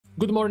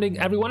Good morning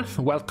everyone,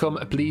 welcome,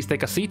 please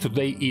take a seat.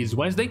 Today is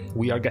Wednesday,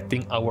 we are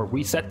getting our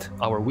reset,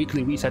 our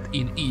weekly reset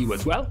in EU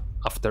as well,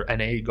 after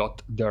NA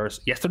got theirs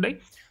yesterday.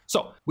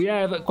 So, we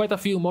have quite a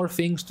few more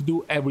things to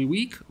do every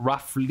week,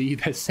 roughly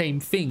the same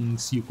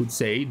things you could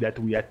say that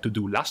we had to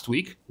do last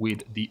week,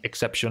 with the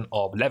exception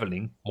of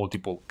leveling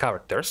multiple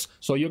characters.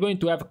 So you're going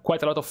to have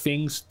quite a lot of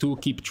things to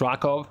keep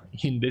track of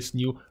in this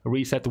new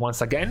reset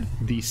once again.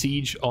 The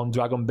Siege on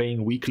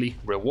Dragonbane weekly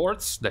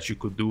rewards that you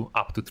could do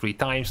up to 3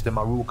 times, the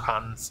Maruk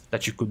hunts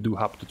that you could do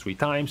up to 3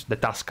 times, the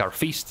Tuskar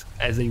Feast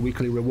as a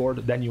weekly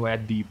reward, then you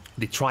had the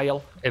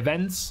trial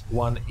events,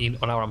 one in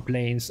Onaran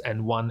Plains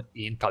and one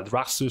in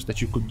Taldrassus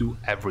that you could do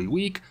every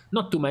week,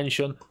 not to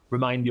mention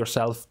remind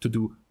yourself to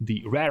do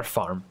the rare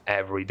farm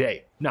every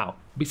day. Now,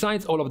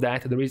 besides all of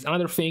that, there is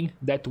another thing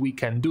that we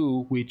can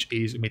do, which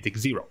is Mythic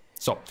Zero.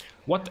 So,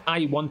 what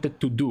I wanted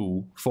to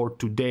do for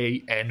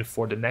today and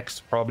for the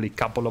next probably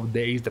couple of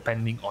days,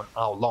 depending on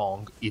how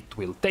long it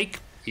will take,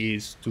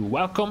 is to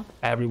welcome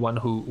everyone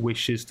who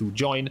wishes to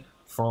join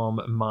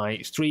from my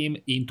stream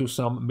into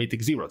some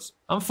Mythic Zeros.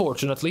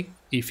 Unfortunately,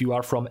 if you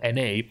are from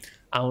NA,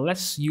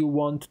 unless you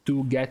want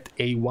to get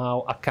a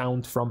WoW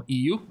account from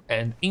EU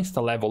and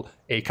insta-level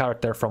a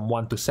character from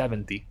 1 to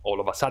 70 all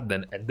of a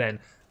sudden and then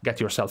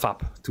get yourself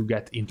up to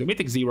get into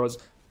Mythic Zeros,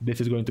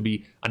 this is going to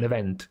be an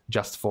event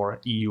just for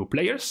EU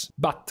players.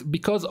 But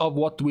because of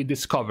what we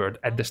discovered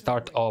at the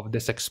start of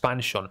this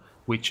expansion,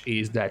 which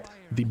is that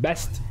the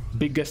best,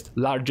 biggest,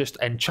 largest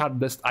and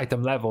chattest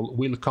item level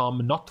will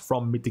come not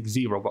from Mythic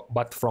Zero,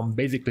 but from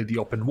basically the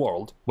open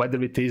world.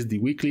 Whether it is the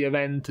weekly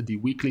event, the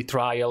weekly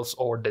trials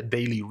or the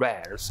daily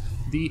rares,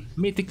 the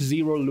Mythic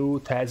Zero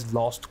loot has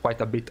lost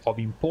quite a bit of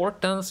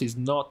importance. It's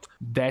not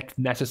that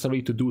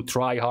necessary to do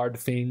try-hard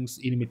things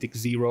in Mythic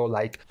Zero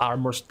like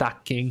armor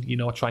stacking, you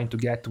know, trying to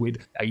get with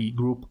a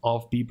group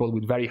of people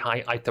with very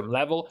high item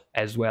level,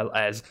 as well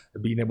as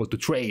being able to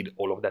trade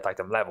all of that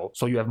item level.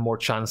 So you have more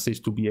chances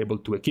to be able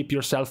to equip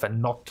yourself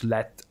and not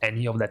let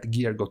any of that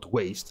gear go to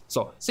waste.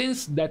 So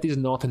since that is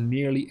not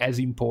nearly as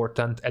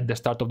important at the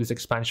start of this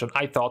expansion,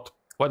 I thought,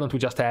 why don't we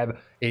just have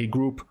a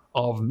group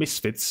of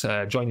misfits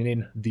joining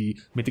in the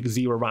Mythic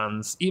Zero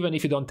runs, even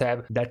if you don't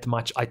have that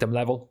much item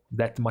level,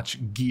 that much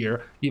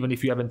gear, even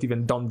if you haven't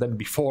even done them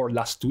before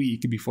last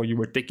week, before you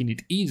were taking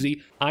it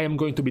easy. I am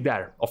going to be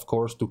there, of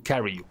course, to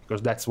carry you,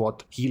 because that's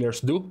what healers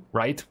do,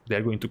 right?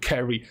 They're going to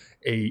carry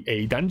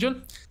a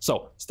dungeon.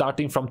 So,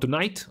 starting from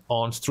tonight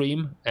on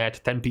stream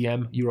at 10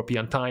 PM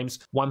European times,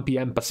 1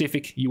 PM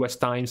Pacific US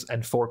times,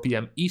 and 4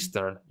 PM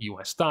Eastern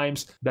US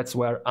times, that's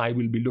where I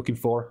will be looking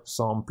for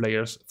some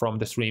players from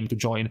the stream to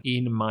join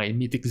in my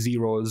Mythic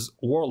Zeros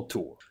World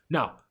Tour.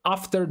 Now,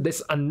 after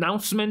this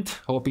announcement,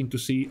 hoping to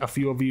see a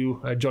few of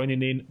you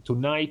joining in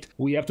tonight,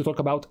 we have to talk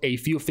about a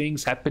few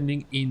things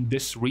happening in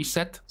this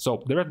reset.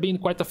 So there have been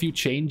quite a few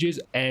changes,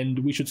 and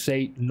we should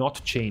say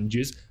not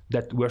changes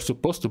that were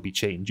supposed to be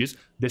changes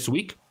this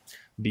week,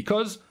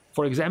 because,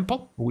 for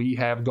example, we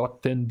have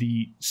gotten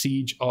the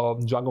Siege of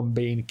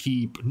Dragonbane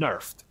Keep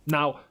nerfed.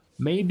 Now,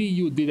 maybe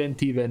you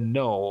didn't even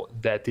know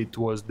that it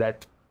was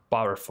that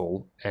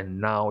powerful, and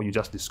now you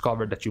just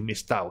discovered that you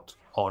missed out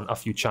on a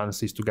few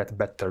chances to get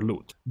better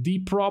loot. The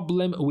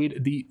problem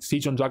with the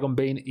Siege on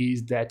Dragonbane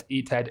is that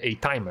it had a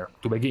timer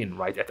to begin,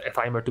 right? A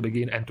timer to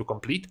begin and to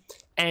complete,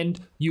 and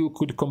you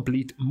could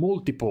complete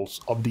multiples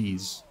of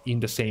these in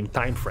the same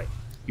time frame.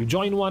 You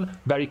join one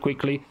very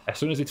quickly, as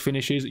soon as it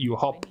finishes you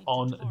hop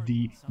on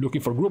the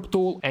looking for group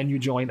tool and you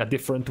join a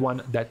different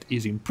one that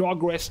is in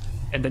progress,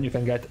 and then you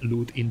can get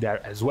loot in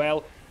there as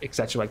well,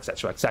 etc,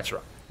 etc, etc.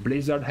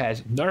 Blizzard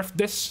has nerfed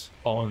this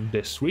on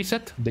this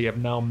reset. They have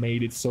now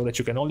made it so that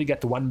you can only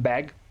get 1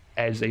 bag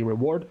as a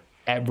reward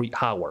every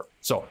hour.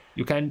 So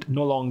you can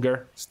no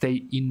longer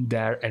stay in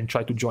there and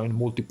try to join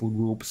multiple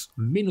groups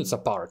minutes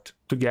apart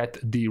to get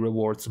the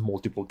rewards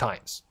multiple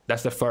times.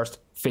 That's the first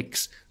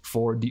fix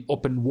for the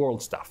open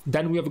world stuff.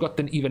 Then we have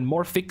gotten even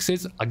more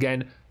fixes,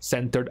 again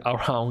centered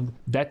around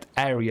that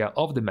area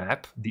of the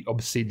map, the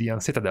Obsidian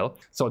Citadel.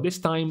 So this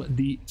time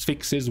the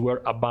fixes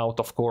were about,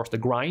 of course, the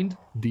grind,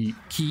 the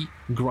key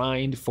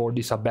grind for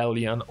the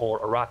Sabellian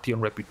or Ration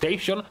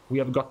reputation. We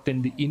have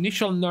gotten the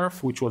initial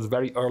nerf, which was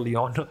very early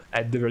on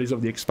at the release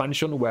of the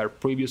expansion, where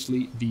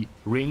previously the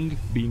ring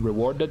being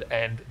rewarded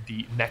and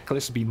the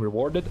necklace being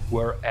rewarded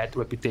were at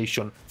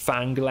reputation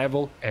Fang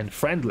level and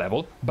friend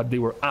level, but they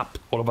were upped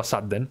all of a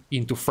sudden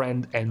into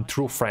friend and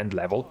true friend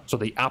level. So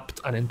they upped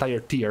an entire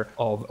tier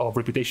of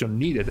reputation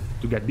needed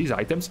to get these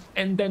items,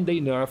 and then they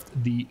nerfed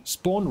the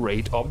spawn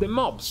rate of the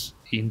mobs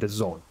in the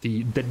zone.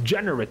 The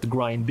degenerate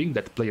grinding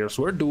that players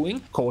were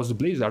doing caused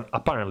Blizzard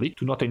apparently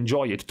to not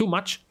enjoy it too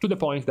much, to the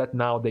point that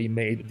now they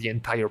made the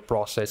entire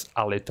process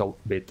a little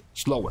bit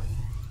slower.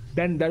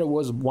 Then there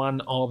was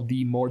one of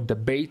the more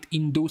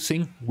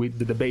debate-inducing, with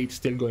the debate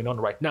still going on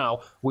right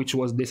now, which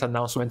was this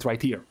announcement right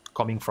here,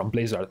 coming from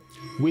Blizzard.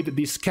 With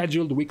the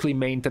scheduled weekly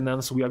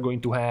maintenance, we are going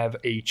to have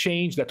a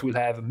change that will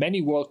have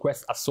many world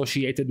quests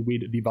associated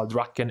with the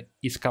Valdrakken,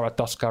 Iskara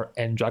Tuskar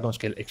and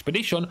Dragonscale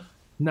expedition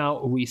now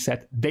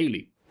reset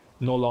daily,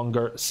 no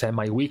longer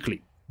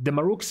semi-weekly. The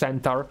Maruk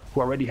Centaur,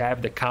 who already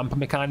have the camp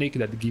mechanic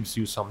that gives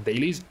you some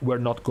dailies, were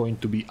not going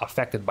to be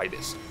affected by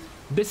this.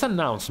 This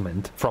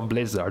announcement from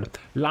Blizzard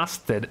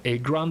lasted a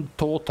grand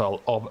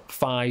total of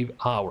 5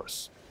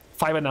 hours.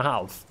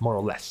 5.5, more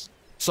or less.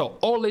 So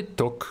all it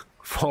took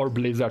for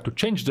Blizzard to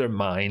change their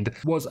mind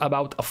was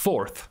about a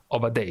fourth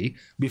of a day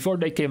before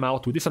they came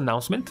out with this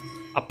announcement.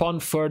 Upon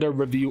further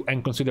review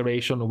and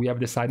consideration, we have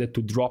decided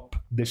to drop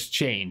this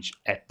change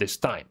at this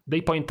time.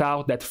 They point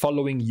out that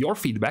following your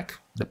feedback,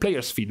 the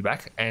players'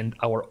 feedback, and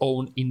our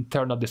own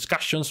internal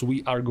discussions,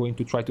 we are going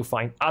to try to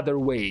find other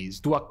ways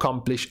to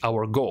accomplish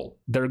our goal.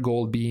 Their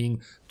goal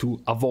being to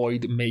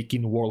avoid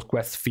making world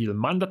quests feel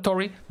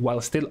mandatory while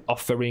still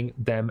offering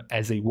them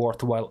as a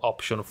worthwhile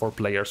option for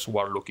players who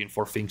are looking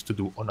for things to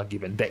do on a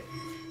given day.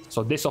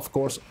 So this, of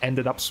course,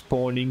 ended up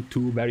spawning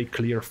two very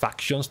clear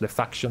factions. The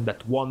faction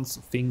that wants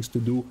things to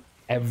do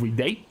every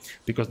day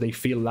because they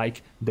feel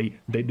like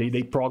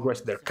they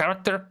progress their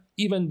character,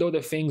 even though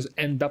the things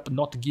end up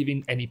not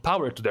giving any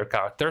power to their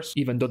characters,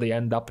 even though they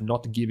end up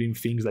not giving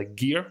things like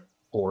gear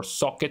or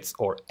sockets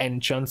or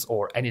enchants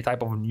or any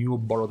type of new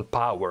borrowed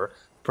power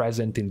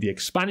present in the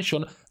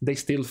expansion, they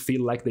still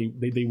feel like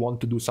they want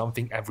to do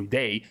something every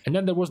day. And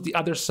then there was the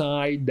other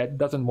side that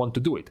doesn't want to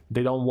do it.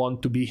 They don't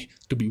want to be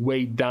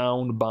weighed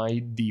down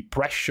by the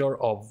pressure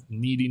of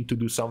needing to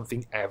do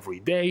something every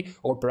day,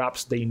 or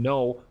perhaps they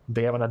know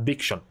they have an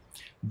addiction.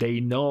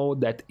 They know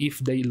that if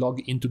they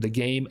log into the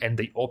game and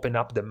they open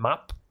up the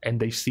map and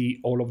they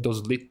see all of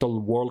those little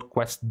world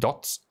quest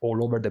dots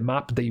all over the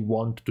map, they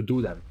want to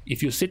do them.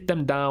 If you sit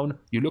them down,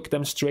 you look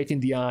them straight in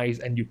the eyes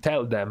and you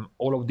tell them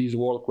all of these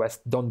world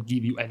quests don't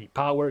give you any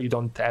power, you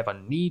don't have a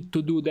need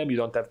to do them, you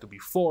don't have to be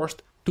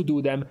forced to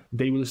do them,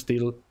 they will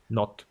still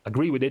not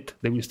agree with it.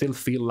 They will still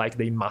feel like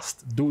they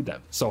must do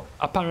them. So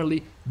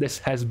apparently this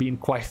has been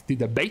quite the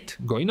debate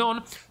going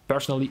on.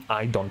 Personally,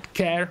 I don't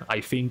care.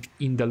 I think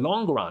in the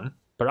long run,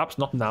 perhaps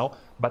not now,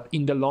 but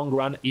in the long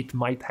run it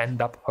might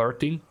end up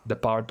hurting the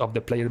part of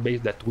the player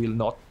base that will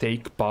not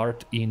take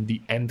part in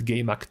the end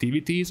game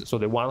activities. So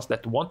the ones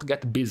that won't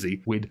get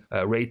busy with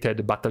rated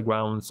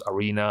battlegrounds,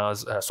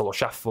 arenas, solo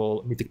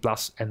shuffle, Mythic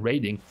Plus and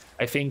raiding.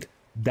 I think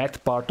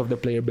that part of the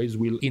player base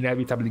will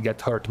inevitably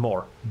get hurt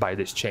more by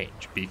this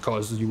change,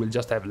 because you will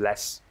just have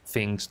less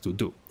things to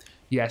do.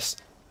 Yes,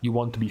 you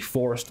want to be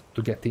forced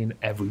to get in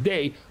every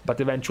day,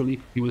 but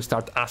eventually you will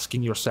start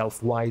asking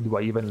yourself, why do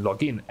I even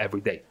log in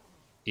every day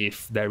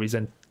if there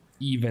isn't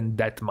even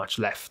that much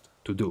left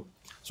to do?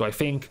 So I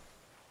think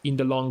in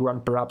the long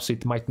run perhaps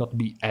it might not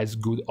be as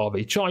good of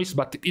a choice,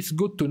 but it's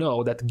good to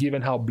know that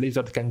given how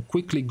Blizzard can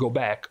quickly go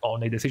back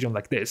on a decision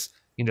like this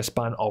in the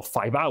span of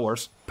 5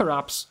 hours,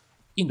 perhaps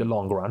in the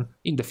long run,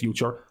 in the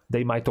future,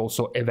 they might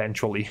also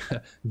eventually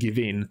give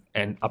in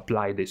and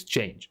apply this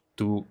change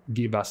to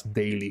give us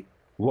daily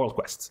world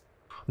quests.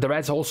 There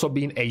has also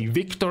been a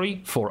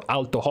victory for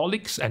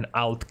altoholics and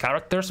alt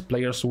characters,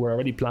 players who were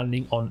already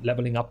planning on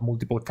leveling up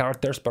multiple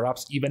characters,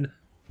 perhaps even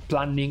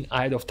planning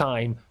ahead of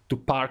time to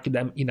park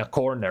them in a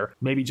corner,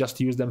 maybe just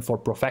use them for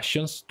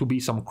professions, to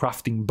be some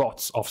crafting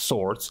bots of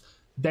sorts.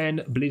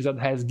 Then Blizzard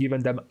has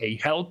given them a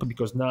help,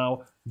 because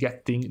now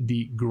getting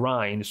the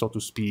grind, so to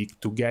speak,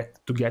 to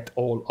get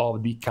all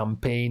of the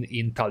campaign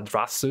in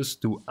Taldrassus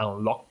to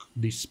unlock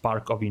the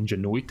spark of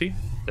ingenuity,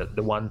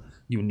 the one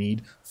you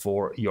need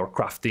for your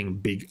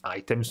crafting big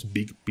items,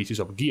 big pieces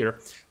of gear,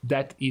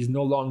 that is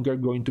no longer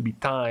going to be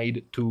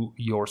tied to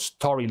your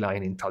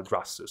storyline in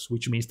Taldrassus,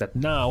 which means that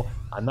now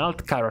an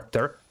alt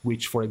character,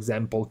 which for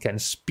example can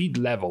speed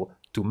level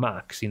to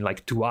max in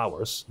like 2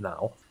 hours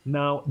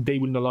now they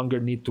will no longer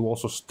need to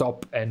also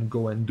stop and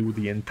go and do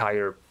the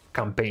entire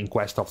campaign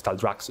quest of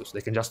Taldrassus.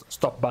 They can just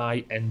stop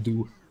by and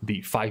do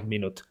the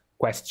 5-minute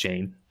quest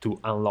chain to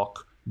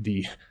unlock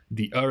the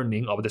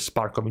earning of the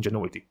spark of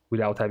ingenuity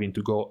without having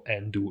to go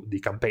and do the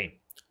campaign.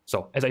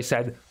 So, as I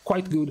said,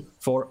 quite good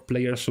for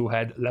players who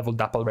had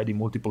leveled up already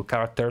multiple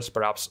characters,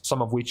 perhaps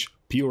some of which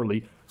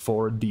purely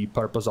for the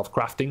purpose of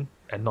crafting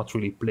and not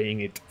really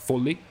playing it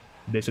fully.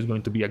 This is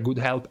going to be a good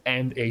help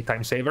and a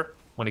time saver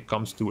when it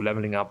comes to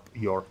leveling up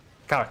your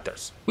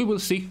characters. We will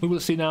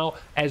see now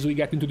as we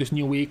get into this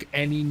new week,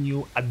 any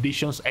new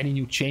additions, any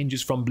new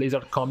changes from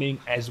Blizzard coming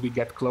as we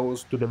get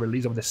close to the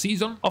release of the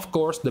season. Of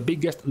course, the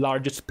biggest,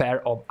 largest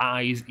pair of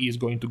eyes is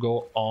going to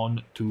go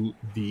on to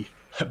the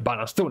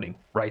balance tuning,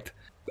 right?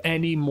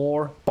 Any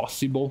more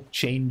possible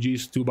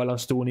changes to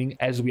balance tuning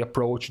as we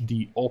approach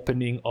the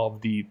opening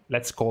of the,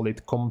 let's call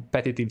it,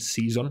 competitive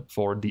season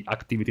for the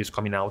activities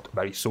coming out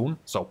very soon.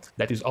 So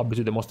that is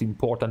obviously the most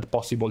important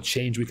possible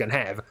change we can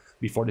have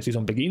before the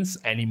season begins.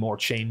 Any more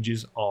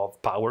changes of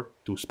power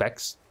to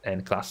specs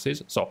and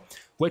classes. So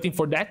waiting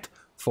for that.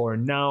 For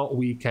now,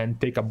 we can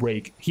take a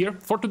break here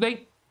for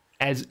today.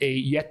 As a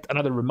yet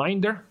another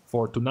reminder,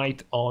 for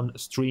tonight on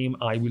stream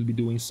I will be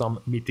doing some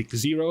Mythic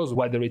Zeros,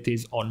 whether it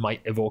is on my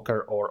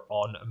Evoker or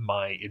on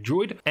my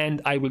Druid,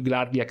 and I will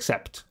gladly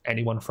accept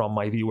anyone from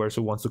my viewers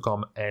who wants to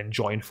come and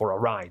join for a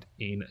ride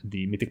in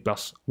the Mythic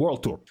Plus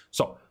World Tour.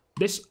 So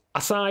this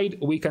aside,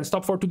 we can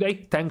stop for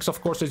today. Thanks, of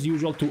course, as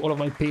usual, to all of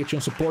my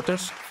Patreon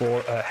supporters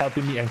for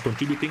helping me and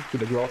contributing to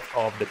the growth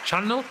of the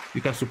channel.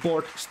 You can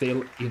support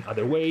still in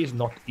other ways,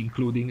 not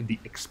including the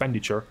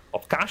expenditure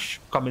of cash.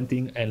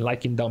 Commenting and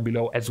liking down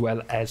below, as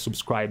well as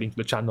subscribing to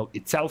the channel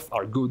itself,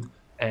 are good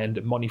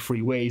and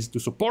money-free ways to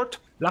support.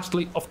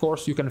 Lastly, of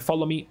course, you can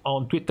follow me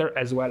on Twitter,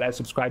 as well as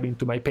subscribing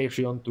to my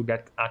Patreon to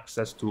get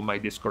access to my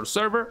Discord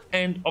server.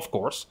 And of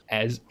course,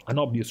 as an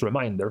obvious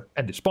reminder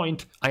at this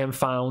point, I am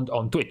found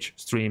on Twitch,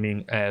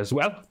 streaming as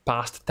well,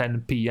 past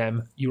 10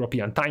 p.m.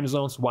 European time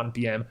zones, 1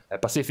 p.m.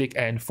 Pacific,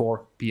 and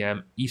 4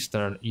 p.m.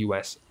 Eastern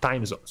US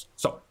time zones.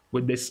 So,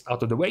 with this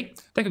out of the way,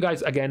 thank you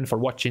guys again for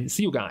watching.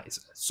 See you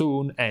guys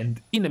soon,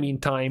 and in the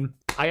meantime,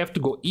 I have to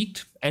go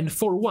eat, and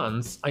for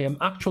once, I am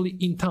actually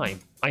in time.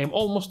 I am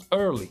almost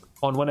early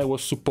on when I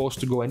was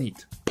supposed to go and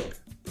eat.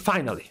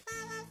 Finally.